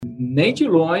nem de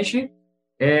longe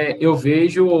eu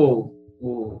vejo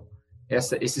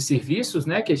esses serviços,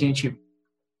 né, que a gente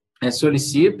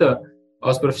solicita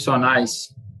aos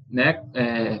profissionais, né,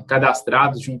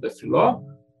 cadastrados junto à Filó,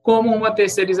 como uma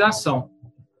terceirização.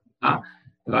 Tá?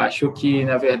 Eu acho que,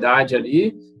 na verdade,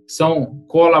 ali são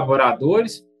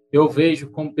colaboradores, eu vejo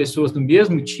como pessoas do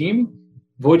mesmo time.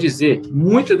 Vou dizer,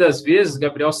 muitas das vezes,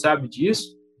 Gabriel sabe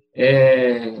disso,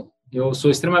 eu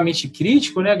sou extremamente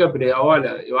crítico, né, Gabriel?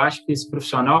 Olha, eu acho que esse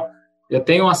profissional, eu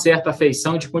tenho uma certa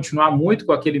afeição de continuar muito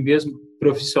com aquele mesmo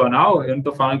profissional, eu não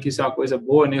estou falando que isso é uma coisa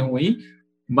boa nem ruim,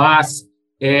 mas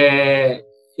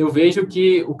eu vejo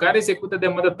que o cara executa a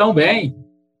demanda tão bem,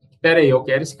 espera aí, eu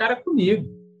quero esse cara comigo.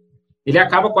 Ele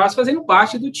acaba quase fazendo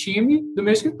parte do time do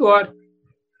meu escritório.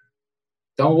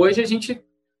 Então, hoje a gente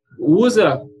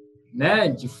usa, né,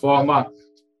 de forma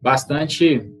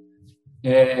bastante,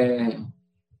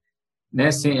 né,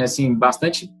 assim,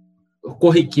 bastante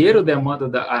corriqueiro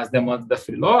as demandas da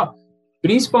Freeló,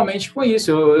 principalmente com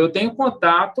isso. Eu tenho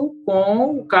contato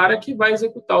com o cara que vai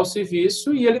executar o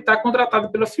serviço e ele está contratado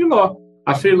pela Freeló.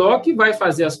 A Freeló que vai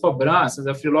fazer as cobranças,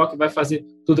 a Freeló que vai fazer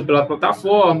tudo pela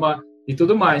plataforma e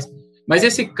tudo mais. Mas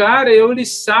esse cara, ele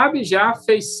sabe já a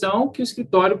feição que o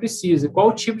escritório precisa, qual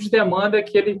o tipo de demanda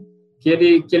que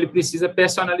ele precisa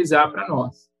personalizar para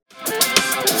nós.